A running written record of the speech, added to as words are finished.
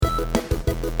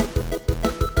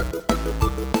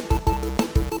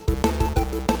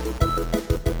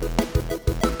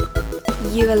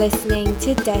You are listening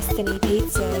to Destiny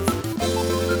Pizzas.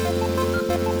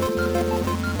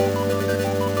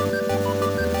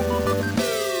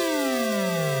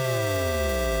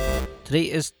 Today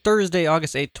is Thursday,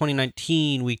 August 8th,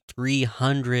 2019, week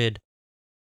 300.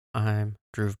 I'm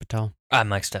Dhruv Patel. I'm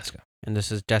Mike Steska. And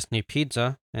this is Destiny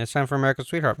Pizza. And it's time for America's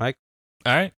Sweetheart, Mike.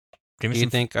 All right. Do you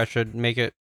think I should make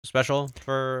it special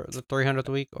for the 300th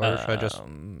week, or should I just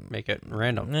make it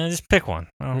random? Just pick one.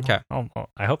 Okay.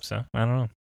 I hope so. I don't know.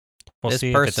 We'll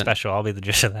see if it's special. I'll be the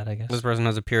judge of that, I guess. This person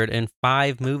has appeared in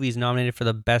 5 movies nominated for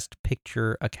the Best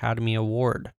Picture Academy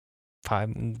Award.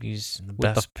 5 movies, with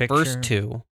Best the Picture. First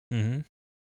 2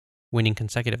 winning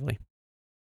consecutively.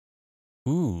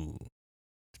 Ooh.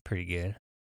 It's pretty good.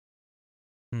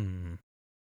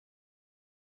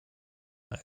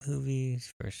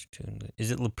 Movies, first 2. Is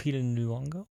it Lupita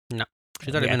Nyong'o? No.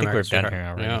 She's already been I think we're America's done Sweetheart.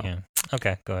 here already. Yeah.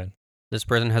 Okay, go ahead. This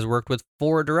person has worked with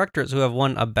 4 directors who have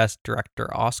won a Best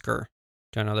Director Oscar.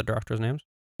 Do I know the directors' names?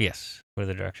 Yes. What are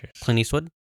the directors? Clint Eastwood.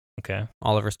 Okay.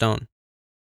 Oliver Stone.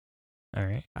 All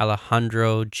right.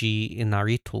 Alejandro G.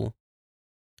 Inarritu.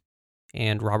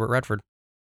 And Robert Redford.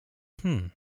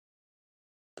 Is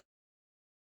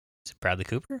it Bradley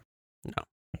Cooper? No.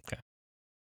 Okay.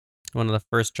 One of the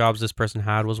first jobs this person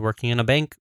had was working in a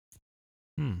bank.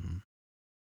 Bank.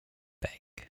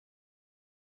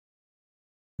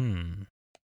 Gonna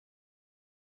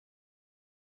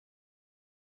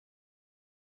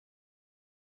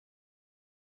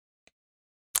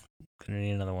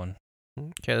need another one.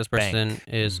 Okay, this person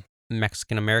is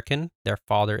Mexican American. Their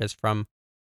father is from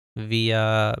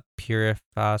Villa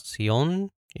Purificación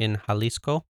in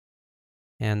Jalisco.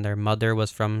 And their mother was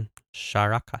from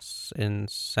Characas in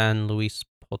San Luis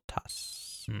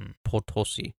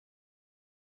Potosi.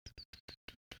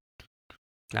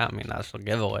 I mean, that's a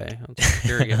giveaway. That's a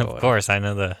pure giveaway. Of course, I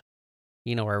know the...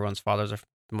 You know where everyone's mothers are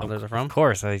from? Of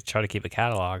course, I try to keep a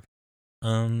catalog. Yeah,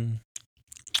 I'm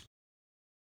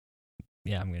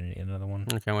going to need another one.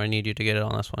 Okay, I'm going to need you to get it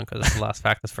on this one because it's the last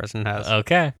fact this person has.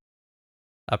 Okay.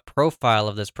 A profile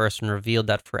of this person revealed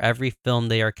that for every film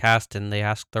they are cast in, they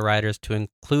ask the writers to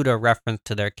include a reference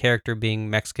to their character being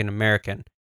Mexican American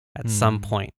at some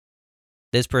point.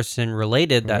 This person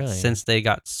related that since they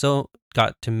got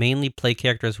to mainly play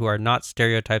characters who are not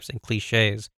stereotypes and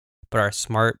cliches, but are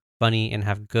smart, funny, and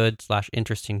have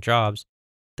good/interesting jobs,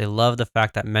 they love the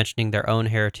fact that mentioning their own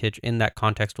heritage in that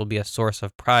context will be a source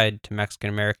of pride to Mexican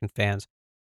American fans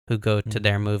who go to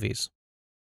their movies.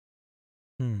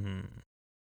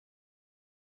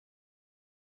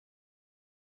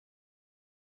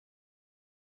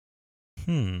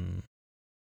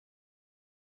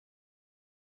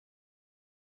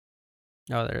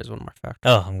 Oh, there is one more fact.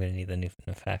 Oh, I'm going to need the new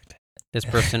fact. This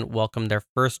person welcomed their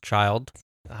first child,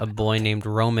 a boy named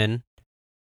Roman,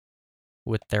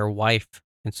 with their wife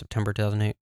in September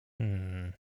 2008.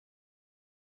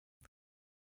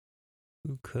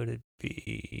 Who could it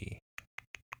be?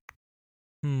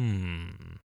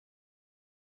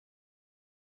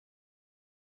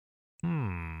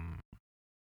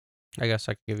 I guess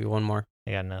I could give you one more.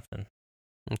 I got nothing.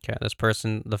 Okay, this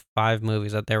person, the 5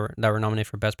 movies that were nominated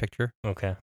for Best Picture.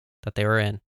 Okay. That they were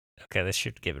in. Okay, this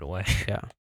should give it away. Yeah.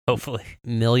 Hopefully.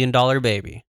 $1 Million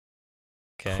Baby.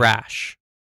 Okay. Crash.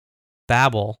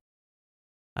 Babel.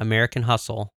 American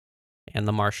Hustle. And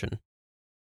The Martian.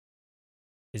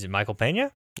 Is it Michael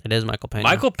Pena? It is Michael Pena.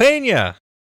 Michael Pena!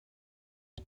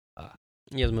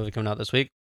 He has a movie coming out this week.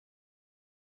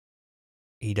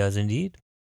 He does indeed.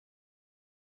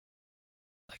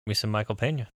 Like me some Michael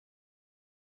Pena.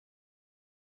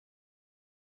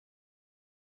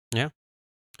 Yeah.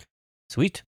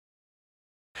 Sweet.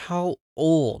 How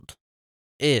old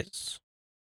is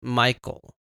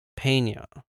Michael Pena?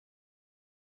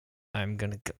 I'm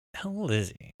gonna go... How old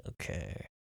is he? Okay.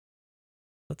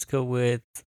 Let's go with...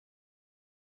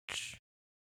 He's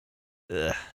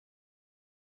been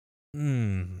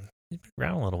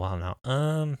around a little while now.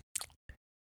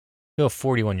 Go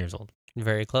 41 years old.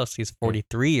 Very close. He's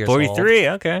 43 years old. 43,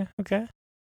 okay.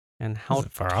 And how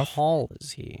tall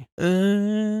is he?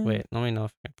 Wait, let me know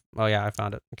if... Oh, yeah, I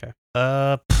found it. Okay.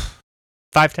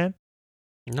 5'10"?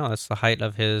 No, that's the height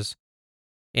of his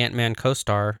Ant-Man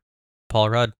co-star, Paul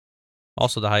Rudd.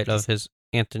 Also the height of his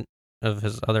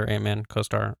other Ant-Man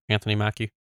co-star, Anthony Mackie.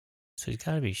 So he's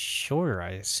got to be shorter,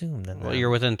 I assume. Well, you're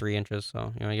within 3 inches,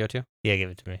 so you want to go to? Yeah, give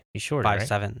it to me. He's shorter, 5'7".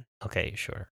 Right? Okay, he's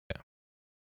shorter. Yeah.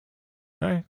 All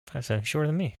right, 5'7", shorter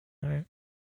than me. All right.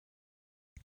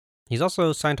 He's also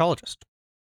a Scientologist.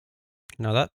 You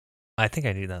know that? I think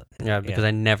I do that. Yeah, because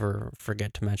I never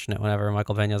forget to mention it whenever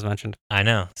Michael Pena is mentioned. I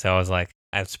know. So I was like,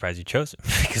 I'm surprised you chose him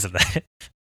because of that.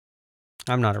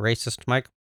 I'm not a racist, Mike.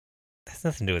 has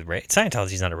nothing to do with race.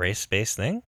 Scientology's not a race-based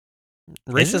thing.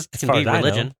 Racist As can far be as I know.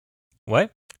 religion.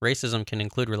 What? Racism can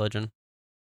include religion.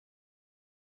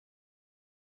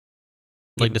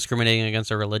 Like Even- discriminating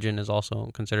against a religion is also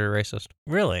considered racist.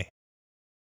 Really?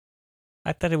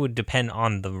 I thought it would depend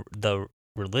on the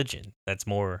religion that's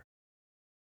more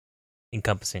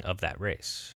encompassing of that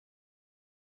race.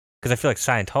 Because I feel like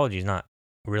Scientology is not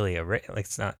really a race. Like,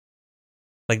 it's not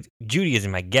like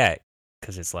Judaism. I get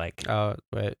because it's like,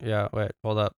 Wait,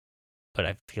 hold up. but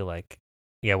I feel like,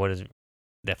 yeah. What is the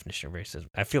definition of racism?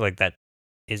 I feel like that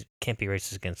can't be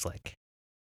racist against like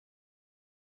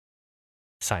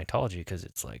Scientology because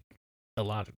it's like a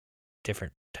lot of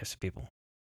different types of people.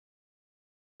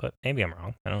 But maybe I'm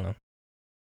wrong. I don't know.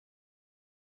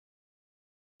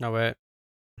 No, wait.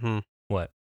 What?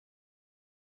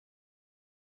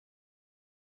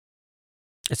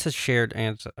 It says shared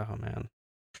ancestry. Oh, man.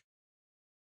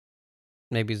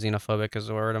 Maybe xenophobic is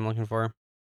the word I'm looking for.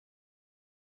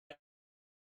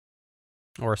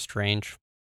 Or strange.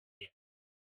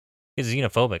 It's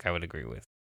xenophobic, I would agree with.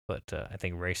 But I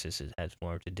think racist has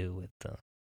more to do with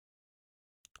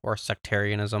Or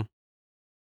sectarianism.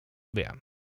 yeah.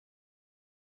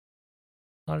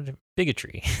 A lot of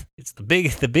bigotry. It's the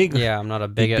big Yeah, I'm not a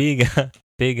the bigot.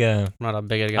 big I'm not a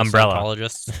bigot against umbrella.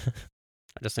 Scientologists.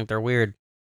 I just think they're weird.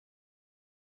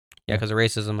 Yeah, because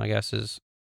racism, I guess, is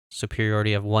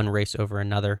superiority of one race over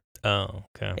another. Oh,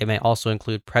 okay. It may also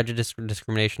include prejudice,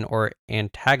 discrimination, or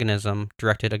antagonism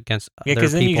directed against Yeah, other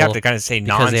because then people. you have to kind of say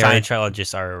because they are-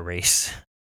 non-Scientologists are a race.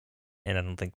 And I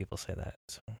don't think people say that.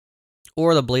 So.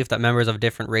 Or the belief that members of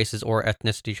different races or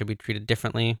ethnicity should be treated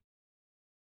differently.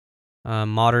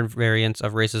 Modern variants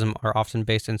of racism are often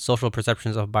based in social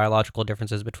perceptions of biological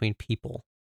differences between people.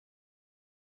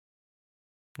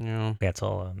 Yeah. Yeah, it's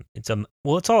all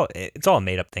it's all a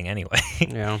made up thing anyway.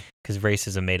 Yeah. Because race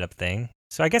is a made up thing.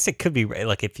 So I guess it could be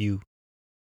like if you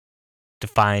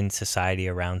define society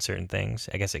around certain things,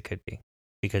 I guess it could be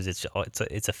because it's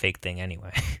a fake thing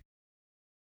anyway.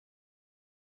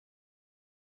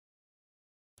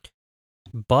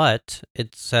 But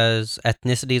it says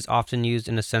ethnicity is often used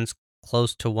in a sense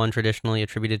close to one traditionally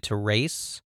attributed to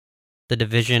race, the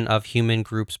division of human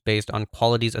groups based on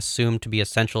qualities assumed to be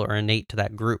essential or innate to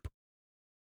that group.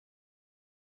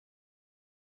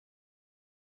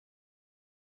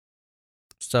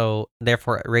 So,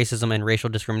 therefore, racism and racial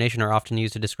discrimination are often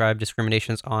used to describe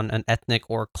discriminations on an ethnic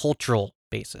or cultural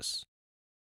basis.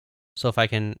 So, if I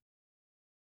can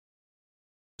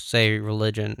say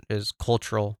religion is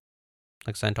cultural,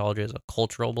 like Scientology is a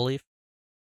cultural belief,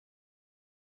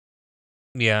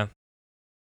 Yeah,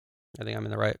 I think I'm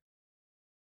in the right.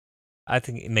 I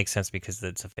think it makes sense because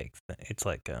it's a fake thing. It's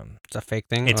like It's a fake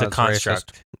thing. it's Oh, a that's racist.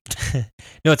 construct.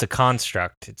 No, it's a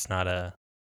construct. It's not a.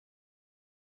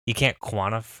 You can't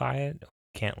quantify it. You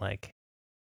can't like.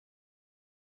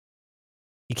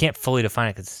 You can't fully define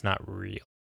it because it's not real.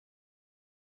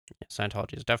 Yeah,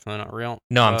 Scientology is definitely not real.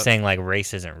 No, I'm but saying like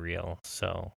race isn't real.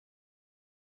 So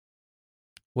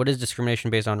What is discrimination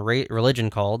based on religion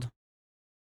called?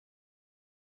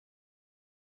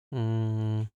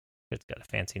 it's got a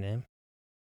fancy name.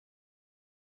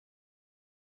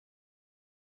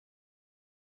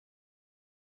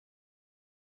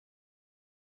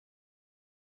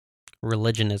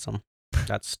 Religionism.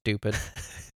 That's stupid.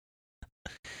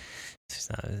 It's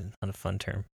not a fun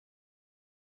term.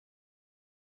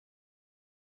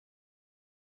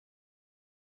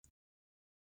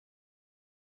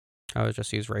 I would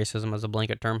just use racism as a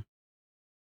blanket term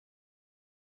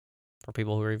for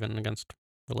people who are even against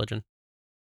religion.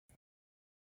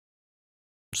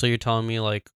 So you're telling me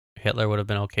like Hitler would have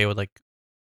been okay with like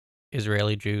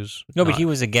Israeli Jews? No, but not- he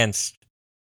was against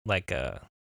like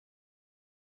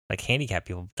handicapped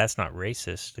people. That's not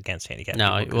racist against handicapped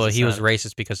No, people. 'cause well, it's he was not-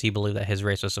 racist because he believed that his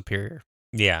race was superior.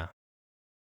 Yeah.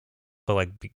 But like,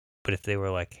 but if they were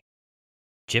like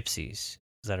gypsies,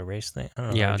 is that a race thing? I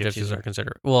don't know. Yeah, how gypsies are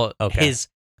considered. Well, Okay. his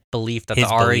belief that His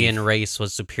the Aryan belief. race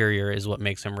was superior is what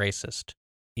makes him racist.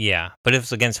 Yeah, but if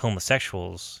it's against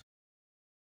homosexuals,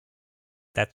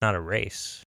 that's not a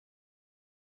race.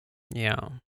 Yeah.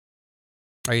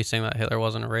 Are you saying that Hitler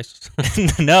wasn't a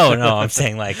racist? no, I'm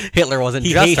saying like Hitler wasn't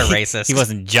he just a hate- racist. He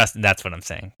wasn't just. That's what I'm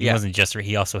saying. He Yeah. wasn't just.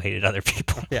 He also hated other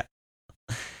people. Yeah.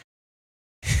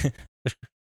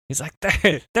 He's like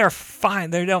they're fine.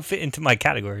 They don't fit into my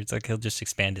category. It's like he'll just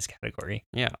expand his category.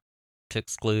 Yeah. To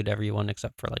exclude everyone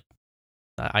except for like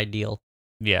the ideal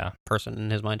Yeah, person in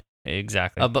his mind.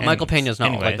 exactly. But Michael Pena's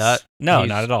not like that. No, He's-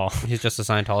 not at all. He's just a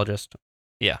Scientologist.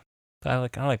 I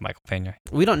like Michael Pena.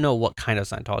 We don't know what kind of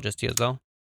Scientologist he is, though.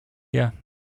 It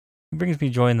brings me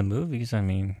joy in the movies. I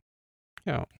mean,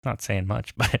 Yeah. not saying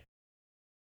much, but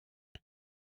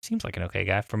seems like an okay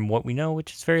guy from what we know,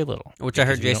 which is very little. Which I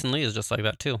heard Jason Lee is just like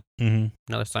that too. Mm-hmm.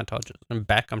 Another Scientologist. And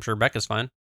Beck, I'm sure Beck is fine.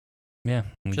 Yeah.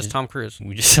 Just Tom Cruise.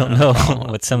 We just don't know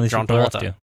what some of these John people are up Travolta.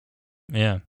 to.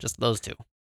 Yeah. Just those two.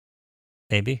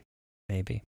 Maybe.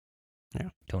 Yeah.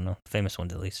 Don't know. Famous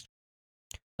ones, at least.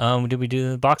 Did we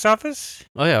do the box office?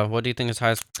 Oh yeah. What do you think is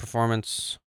highest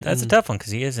performance? That's a tough one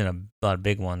because he is in a lot of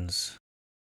big ones.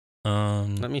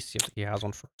 Let me see if he has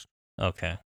one first.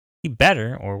 Okay. He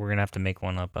better, or we're gonna have to make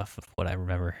one up off of what I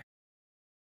remember.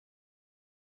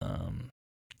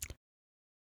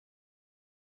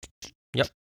 Yep.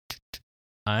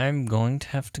 I'm going to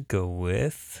have to go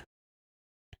with.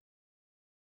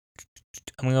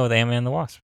 I'm gonna go with Ant-Man and the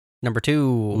Wasp. Number 2.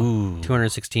 Ooh.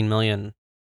 216 million.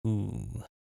 Ooh.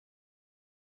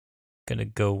 Gonna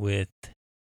go with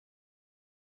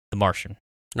The Martian.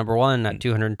 Number 1 at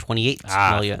 228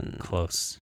 million.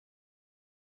 Close.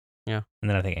 Yeah. And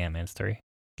then I think Ant-Man's 3.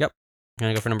 Yep. You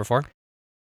gonna go for number 4?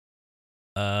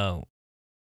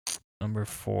 Number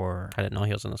 4. I didn't know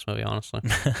he was in this movie, honestly.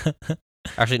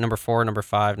 Actually, number 4, number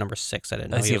 5, number 6. I didn't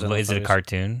know he was in this Is it a movies.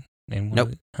 cartoon?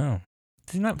 Nope. Oh.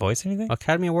 Did he not voice anything?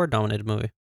 Academy Award nominated movie.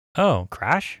 Oh,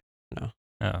 Crash? No.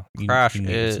 Oh, Crash you knew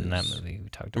he was is in that movie we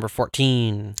talked about. Number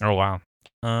 14. Oh, wow.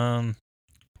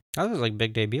 That was like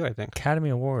big debut, I think. Academy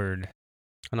Award.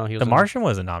 I know he was. The Martian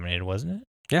wasn't nominated, wasn't it?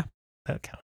 Yeah. That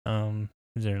counts.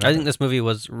 Is there I think this movie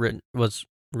was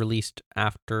released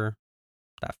after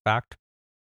that fact.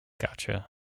 Gotcha.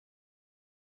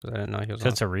 'Cause I didn't know he was. So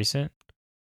it's a recent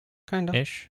kind of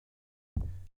ish.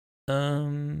 I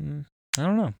don't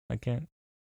know. I can't.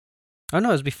 Oh no,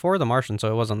 it was before The Martian,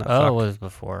 so it wasn't that. Oh, fact. it was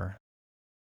before.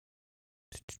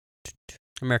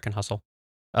 American Hustle.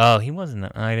 Oh, he wasn't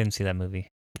that. I didn't see that movie.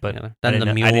 But Yeah. I Then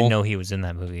The Mule. didn't know he was in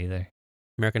that movie either.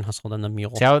 American Hustle, then The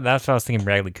Mule. See, that's what I was thinking.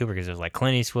 Bradley Cooper, because it was like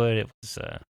Clint Eastwood. It was.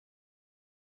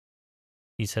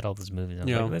 He said all those movies. I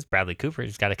was like, that's Bradley Cooper.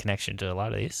 He's got a connection to a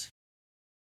lot of these.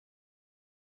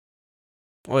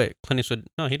 Wait, Clint Eastwood?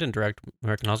 No, he didn't direct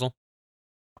American Hustle.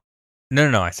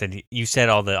 No. I said you said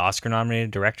all the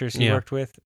Oscar-nominated directors he Yeah. worked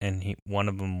with, and one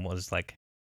of them was like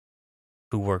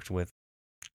who worked with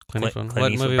Clint Eastwood. Clint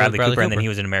What Eastwood, movie Bradley was Bradley Cooper, Cooper? and then he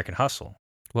was in American Hustle.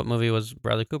 What movie was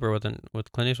Bradley Cooper with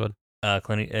Clint Eastwood?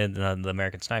 The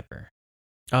American Sniper.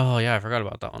 Oh yeah, I forgot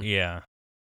about that one. Yeah.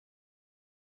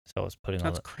 So I was putting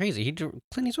That's crazy.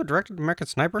 Clint Eastwood directed American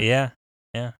Sniper. Yeah.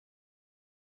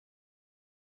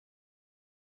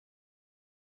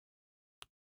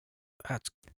 That's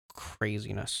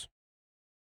craziness.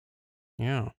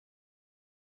 Yeah.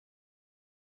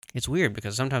 It's weird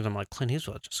because sometimes I'm like, Clint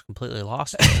Eastwood just completely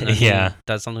lost it. And then Yeah. he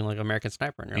does something like American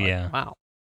Sniper, and you're Yeah. like, wow.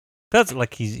 That's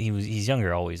like he's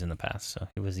younger always in the past, so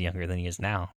he was younger than he is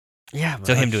now. Yeah. But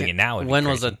So him like, doing it now would be when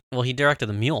was crazy. it? Well, he directed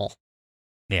The Mule.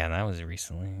 Yeah, that was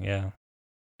recently. Yeah.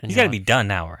 And He's you're got to be like, done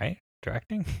now, right?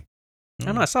 Directing? I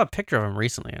don't know. I saw a picture of him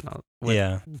recently, and with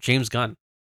Yeah. James Gunn,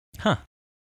 Huh.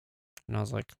 and I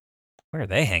was like, Where are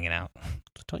they hanging out?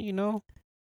 don't you know?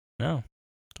 No.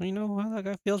 Don't you know how that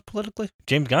guy feels politically?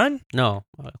 James Gunn? No,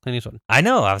 Clint Eastwood. I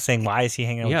know. I was saying, why is he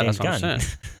hanging out Yeah, with James that's what I'm Gunn?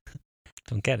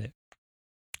 Don't get it.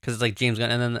 Because it's like James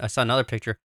Gunn, and then I saw another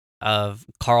picture of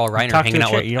Carl Reiner Talk to hanging the out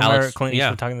chair. with You don't remember Alex. Clint Yeah,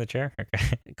 Eastwood talking to the chair?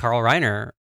 Okay. Carl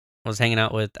Reiner was hanging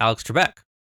out with Alex Trebek.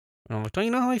 And I'm like, don't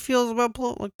you know how he feels about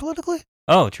politically?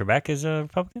 Oh, Trebek is a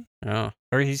Republican? Yeah,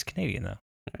 Or he's Canadian, though.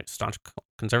 staunch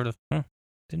conservative. Didn't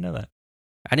know that.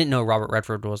 I didn't know Robert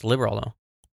Redford was liberal though,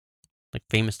 like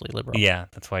famously liberal. Yeah,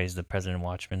 that's why he's the president of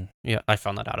Watchmen. Yeah, I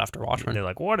found that out after Watchmen. They're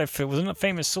like, what if it wasn't a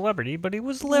famous celebrity, but he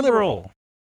was liberal? I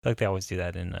feel like they always do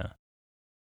that in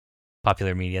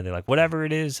popular media. They're like, whatever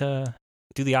it is, do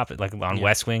the opposite. Like on Yeah.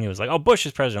 West Wing, it was like, oh, Bush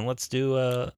is president. Let's do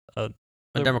A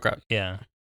Democrat. Yeah.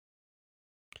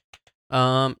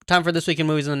 Time for This Week in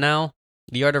Movies in the Now.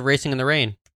 The Art of Racing in the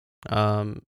Rain.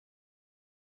 What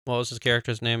was his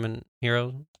character's name in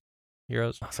Heroes? I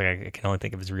was like, I can only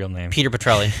think of his real name. Peter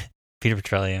Petrelli. Peter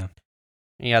Petrelli, yeah.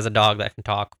 He has a dog that can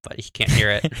talk, but he can't hear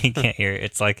it. He can't hear it.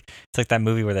 It's like that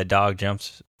movie where that dog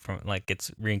jumps from, like,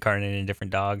 gets reincarnated in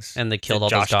different dogs. And they It's killed all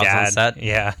Josh those dogs on Gad. set.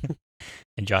 Yeah.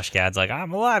 And Josh Gad's like,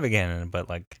 I'm alive again. But,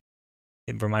 like,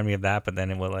 it reminded me of that, but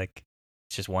then it was like,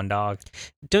 it's just one dog.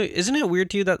 Isn't it weird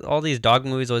to you that all these dog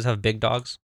movies always have big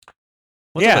dogs?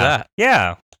 What's yeah. up with that?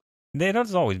 Yeah. They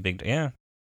don't always big. Yeah.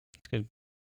 It's good.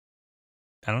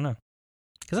 I don't know.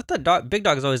 Because I thought big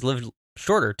dogs always lived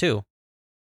shorter too.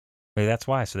 Maybe that's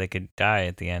why, so they could die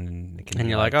at the end, and they can. And be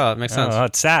you're like, oh, it makes sense. Oh,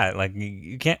 it's sad. Like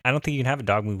you can't. I don't think you can have a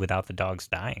dog movie without the dogs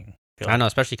dying. I know,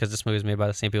 especially because this movie is made by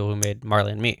the same people who made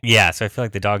Marley and Me. Yeah, so I feel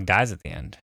like the dog dies at the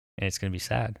end, and it's gonna be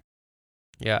sad.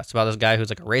 Yeah, it's about this guy who's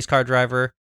like a race car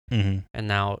driver, Mm-hmm. and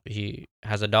now he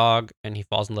has a dog, and he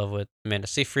falls in love with Amanda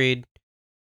Seyfried,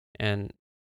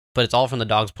 but it's all from the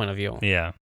dog's point of view.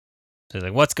 Yeah. So he's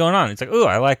like, what's going on? It's like, ooh,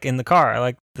 I like in the car. I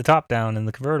like the top down in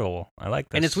the convertible. I like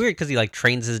this. And it's weird because he like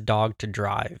trains his dog to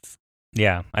drive.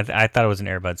 Yeah. I thought it was an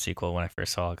Air Bud sequel when I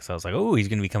first saw it because I was like, oh, he's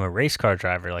going to become a race car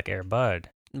driver like Air Bud.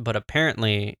 But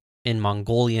apparently, in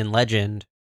Mongolian legend,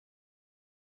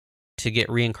 to get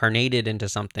reincarnated into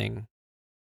something,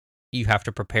 you have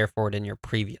to prepare for it in your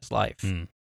previous life. I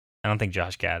don't think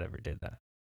Josh Gad ever did that.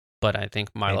 But I think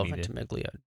Milo Maybe he did. Ventimiglia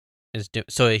is doing.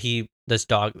 So this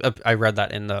dog. I read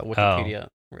that in the Wikipedia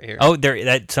right here. Oh,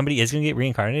 that somebody is going to get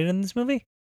reincarnated in this movie?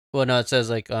 Well, no, it says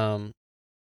like there's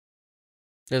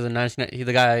a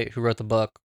the guy who wrote the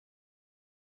book.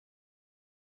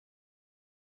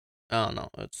 I don't know.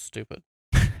 It's stupid.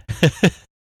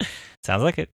 Sounds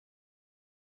like it.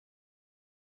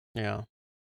 Yeah.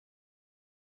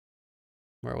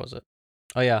 Where was it?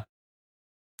 Oh, yeah.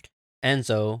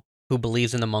 Enzo, who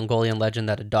believes in the Mongolian legend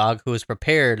that a dog who is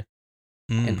prepared,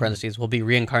 in parentheses, will be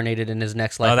reincarnated in his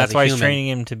next life. Oh, that's as a why human, he's training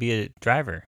him to be a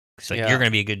driver. He's like, Yeah. you're going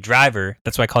to be a good driver.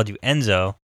 That's why I called you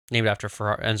Enzo. named after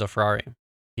Enzo Ferrari.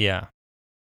 Yeah.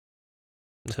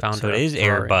 The So founder it of is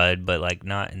Air Ferrari. Bud, but like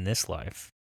not in this life.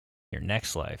 Your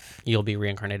next life. You'll be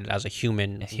reincarnated as a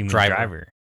human, driver.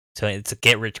 So it's a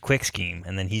get rich quick scheme,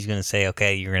 and then he's gonna say,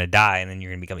 "Okay, you're gonna die, and then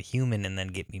you're gonna become a human, and then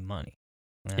get me money."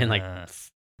 in like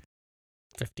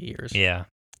 50 years. Yeah,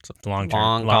 It's a long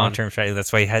gone. term strategy.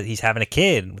 That's why he's having a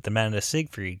kid with Amanda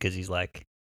Seyfried because he's like,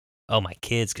 "Oh, my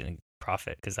kid's gonna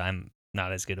profit because I'm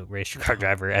not as good a race car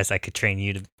driver as I could train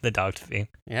you to the dog to be."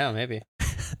 Yeah, maybe.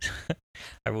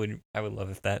 I would love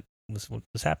if that was what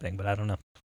was happening, but I don't know.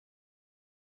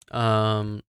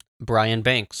 Brian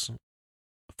Banks,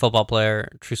 football player,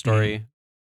 true story.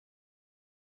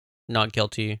 Not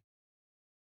guilty.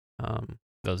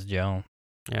 Goes to jail.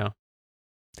 Yeah.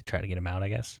 To try to get him out, I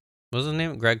guess. What was his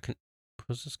name?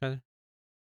 Who's this guy?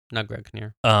 Not Greg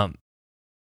Kinnear.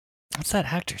 What's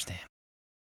that actor's name?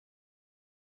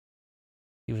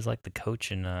 He was like the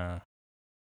coach in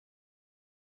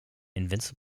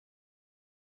Invincible.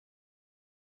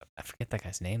 I forget that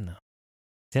guy's name though.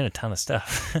 He's in a ton of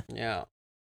stuff. Yeah.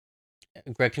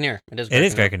 Greg Kinnear. It is. It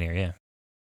is Greg Kinnear, yeah.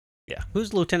 Yeah.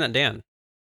 Who's Lieutenant Dan?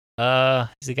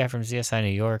 He's the guy from CSI New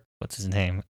York. What's his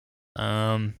name?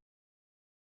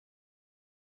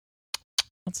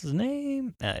 What's his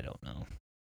name? I don't know.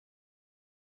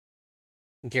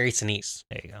 Gary Sinise.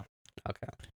 There you go. Okay.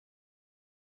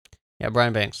 Yeah,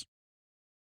 Brian Banks.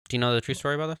 Do you know the true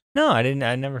story about this? No, I didn't.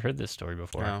 I never heard this story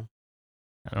before. No.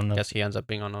 I don't know. I guess he ends up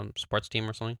being on a sports team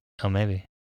or something. Oh, maybe.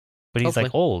 But he's Hopefully.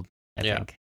 like old. I Yeah.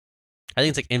 think. I think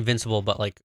it's like Invincible, but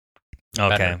like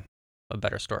Okay. a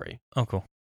better story. Oh, cool.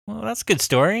 Well, that's a good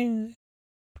story.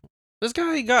 This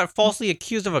guy got falsely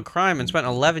accused of a crime and spent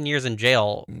 11 years in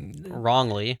jail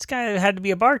wrongly. This guy had to be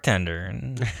a bartender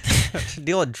and To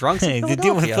deal with drunks in to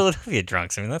deal with Philadelphia. Philadelphia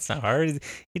drunks. I mean, that's not hard. He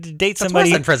had to date That's somebody.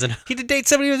 worse than prison. He had to date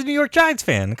somebody who was a New York Giants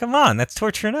fan. Come on, that's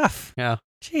torture enough. Yeah.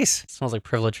 Jeez. Smells like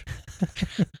privilege.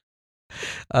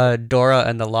 Dora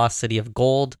and the Lost City of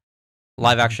Gold.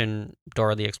 Live action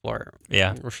Dora the Explorer.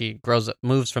 Yeah. Where she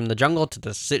moves from the jungle to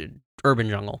the urban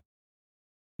jungle.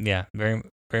 Yeah. Very,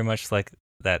 very much like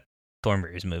that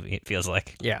Thornberrys movie, it feels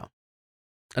like. Yeah.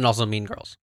 And also Mean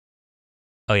Girls.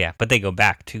 Oh, yeah. But they go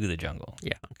back to the jungle.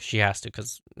 Yeah. She has to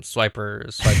because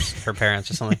Swiper swipes her parents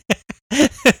or something.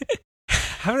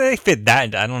 How do they fit that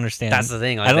into? I don't understand. That's the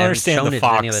thing. Like, I don't they haven't understand shown the it in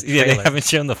fox. any of the Yeah, they trailers. haven't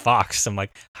shown the fox. I'm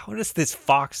like, how does this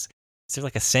fox? Is there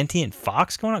like a sentient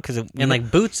fox going on? Because And like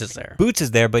Boots is there. Boots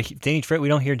is there, but we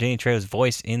don't hear Danny Trejo's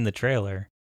voice in the trailer.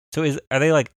 So are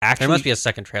they like actually? There must be a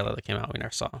second trailer that came out we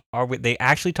never saw. They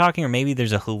actually talking, or maybe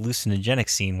there's a hallucinogenic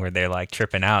scene where they're like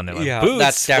tripping out and they're like, Boots,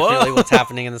 that's definitely whoa." what's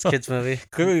happening in this kids movie.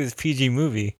 Clearly, this PG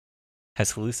movie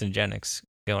has hallucinogenics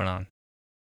going on.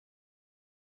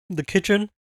 The kitchen.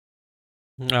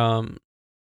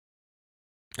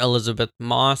 Elizabeth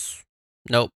Moss.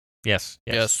 Nope. Yes.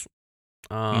 Yes.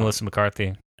 Melissa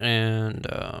McCarthy. And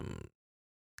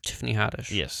Tiffany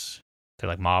Haddish. Yes. They're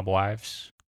like mob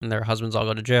wives. And their husbands all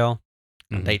go to jail.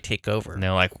 And Mhm. they take over. And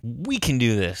they're like, we can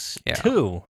do this Yeah.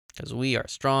 too. Because we are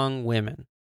strong women.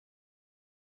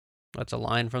 That's a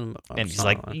line from. And he's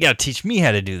like, you got to teach me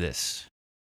how to do this.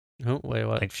 Oh, wait,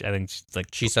 what? Like, I think she's like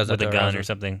She says that with to a her gun or husband.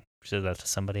 something. She says that to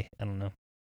somebody. I don't know.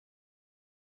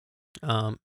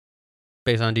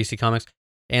 Based on DC Comics.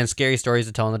 And Scary Stories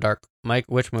to Tell in the Dark. Mike,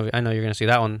 which movie? I know you're going to see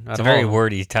that one. It's a very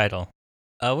wordy title.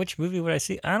 Which movie would I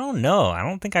see? I don't know. I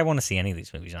don't think I want to see any of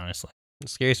these movies, honestly.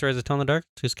 Scary Stories to Tell in the Dark?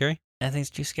 Too scary? I think it's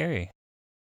too scary.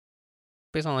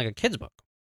 Based on like a kid's book.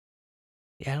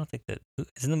 Yeah, I don't think that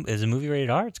is the movie rated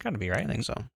R. It's got to be, right? I think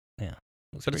so. Yeah.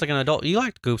 But it's like an adult. You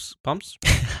liked Goosebumps.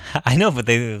 I know, but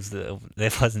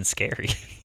it wasn't scary.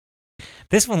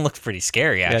 This one looks pretty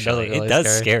scary. Yeah, it does Actually, look really it does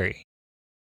scary. scary.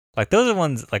 Like those are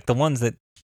ones, like the ones that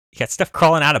you got stuff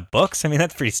crawling out of books. I mean,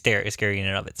 that's pretty scary in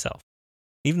and of itself.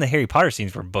 Even the Harry Potter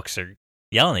scenes where books are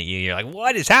yelling at you, you're like,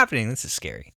 "What is happening? This is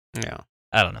scary." Yeah.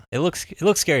 I don't know. It looks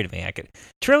scary to me.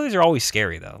 Trailers are always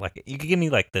scary though. Like you could give me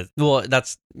like the Well,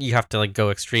 you have to like go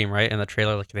extreme, right? In the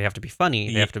trailer, like they have to be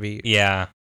funny. They have to be. yeah.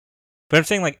 But I'm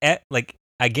saying like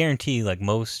I guarantee like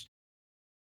most,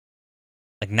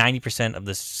 like 90% of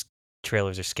the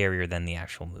trailers are scarier than the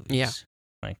actual movies. Yeah.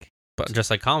 Like, But just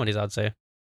like comedies, I'd say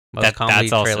most That's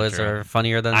comedy also trailers true. are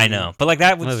funnier than. I know, but like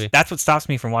movie. that's what stops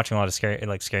me from watching a lot of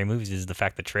scary movies is the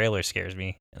fact the trailer scares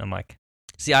me, and I'm like,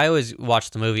 See, I always watch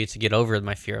the movie to get over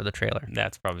my fear of the trailer.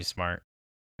 that's probably smart.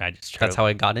 That's how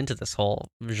I got into this whole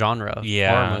genre of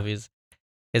Yeah. horror movies.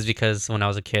 Is because when I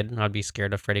was a kid, I'd be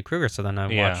scared of Freddy Krueger, so then I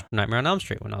Yeah. watched Nightmare on Elm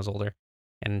Street when I was older.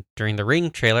 And during the Ring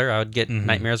trailer, I would get Mhm.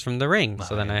 nightmares from the Ring,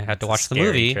 so then I had to watch the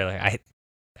movie. Trailer.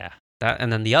 That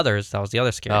and then the others. That was the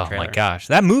other scary Oh trailer. my gosh,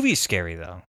 that movie's scary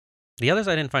though. The others,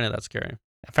 I didn't find it that scary.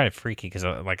 I find it freaky because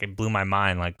like it blew my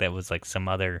mind. Like that was like some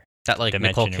other. That like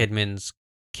Nicole Dimension. Kidman's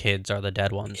kids are the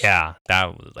dead ones. Yeah,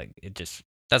 that was like it just.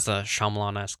 That's a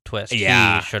Shyamalan-esque twist.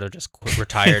 Yeah. He should have just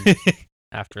retired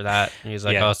after that. He's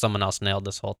like, Yeah. oh, someone else nailed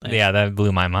this whole thing. Yeah, that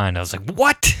blew my mind. I was like,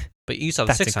 what? But you saw The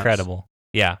That's Sixth Sense. incredible.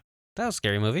 Yeah. That was a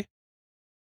scary movie.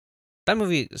 That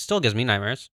movie still gives me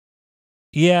nightmares.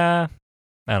 Yeah.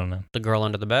 I don't know. The girl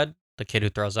under the bed, the kid who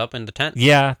throws up in the tent,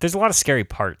 Yeah, there's a lot of scary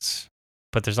parts,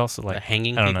 but there's also the like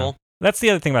hanging I don't know. people. That's the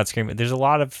other thing about scary. There's a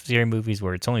lot of scary movies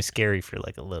where it's only scary for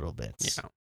like a little bit. Yeah.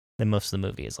 Then most of the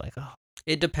movie is like, oh,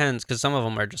 It depends, because some of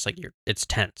them are just like, it's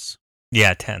tense.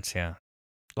 yeah, tense. Yeah.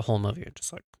 The whole movie are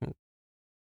just like,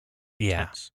 Yeah.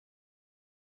 tense.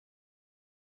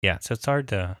 Yeah. So it's hard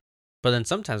to. But then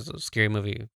sometimes the scary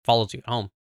movie follows you at home.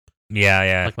 Yeah.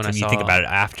 Yeah. Like when I you think saw about it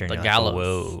after. The and you're like, Gallows.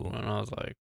 oh, whoa. And I was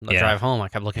like, the Yeah. drive home, I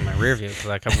kept looking at my rear view because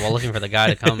I kept looking for the guy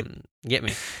to come and get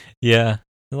me. Yeah.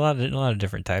 A lot of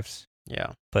different types,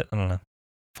 Yeah. but I don't know.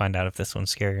 Find out if this one's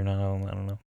scary or not. I don't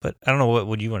know. But I don't know. What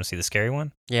would you want to see? The scary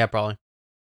one? Yeah, probably.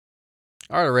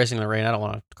 Or Racing in the Rain. I don't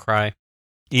want to cry.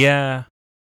 Yeah.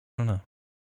 I don't know.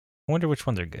 I wonder which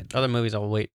ones are good. Other movies, I'll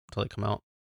wait until they come out.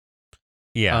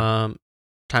 Yeah.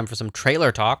 Time for some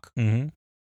trailer talk. Mm-hmm.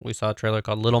 We saw a trailer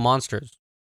called Little Monsters.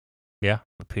 Yeah.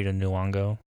 Lupita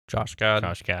Nyong'o, Josh Gad.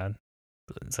 Josh Gad.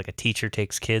 It's like a teacher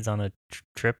takes kids on a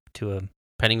trip to a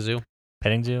Petting Zoo.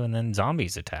 petting zoo, and then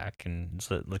zombies attack, and it's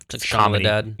like It's Shaun of the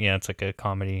Dead. Yeah, it's like a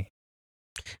comedy.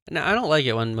 Now, I don't like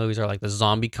it when movies are like the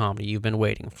zombie comedy you've been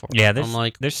waiting for. Yeah, I'm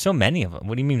like, there's so many of them.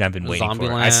 What do you mean I've been waiting for?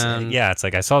 Zombieland. Yeah, it's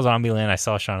like I saw Zombieland, I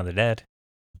saw Shaun of the Dead.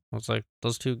 I was like,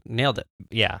 those two nailed it.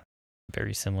 Yeah,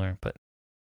 very similar, but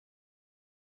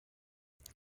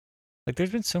like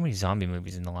there's been so many zombie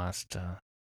movies in the last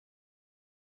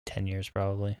 10 years,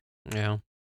 probably. Yeah.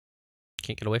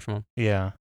 Can't get away from them.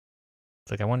 Yeah.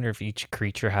 It's like I wonder if each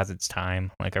creature has its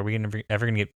time. Like, are we ever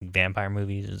gonna get vampire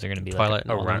movies? Is there gonna be Twilight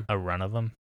like and all a run of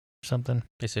them or something?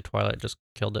 They say Twilight just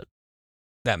killed it.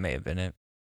 That may have been it.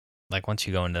 Like once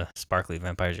you go into sparkly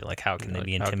vampires, you're like, how can they Like,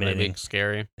 be how can they intimidating? be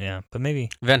scary. Yeah, but maybe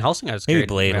Van Helsing has Maybe scary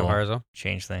Blade will- vampires, though.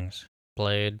 change things.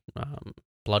 Blade,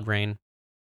 Blood Rain.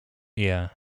 Yeah.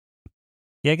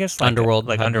 Yeah, I guess like Underworld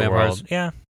like had Underworld. vampires.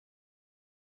 Yeah,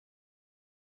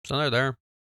 So they're there.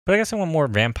 but I guess I want more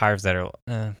vampires that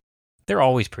are. They're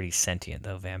always pretty sentient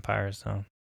though. Vampires, so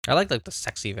I like the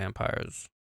sexy vampires.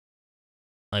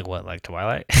 like what? Like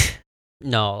Twilight?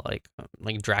 No, like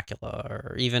Dracula,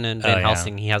 or even in Oh, Van yeah.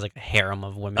 Helsing, he has like a harem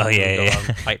of women Oh, who yeah, go yeah. out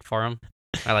and fight for him.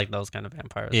 I like those kind of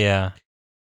vampires. Yeah.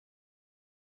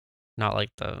 Not like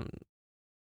the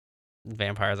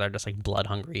vampires that are just like blood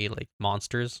hungry, like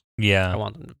monsters. I Yeah.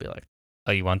 want them to be like,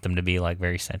 Oh, you want them to be like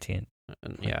very sentient?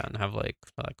 and, yeah, and have like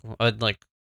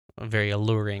very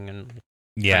alluring and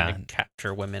Yeah. trying to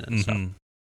capture women and stuff.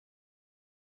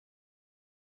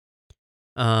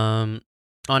 Mhm.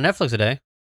 On Netflix today,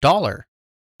 Dollar,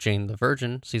 Jane the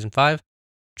Virgin, Season 5,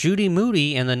 Judy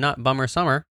Moody and the Nut Bummer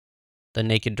Summer, The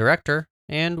Naked Director,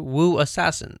 and Woo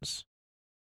Assassins.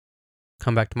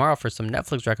 Come back tomorrow for some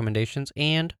Netflix recommendations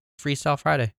and Freestyle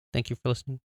Friday. Thank you for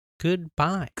listening.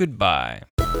 Goodbye. Goodbye.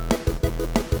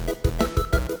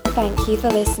 Thank you for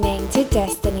listening to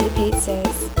Destiny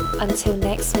Pizzas. Until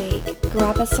next week,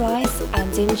 grab a slice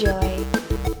and enjoy.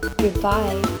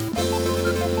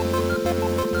 Goodbye.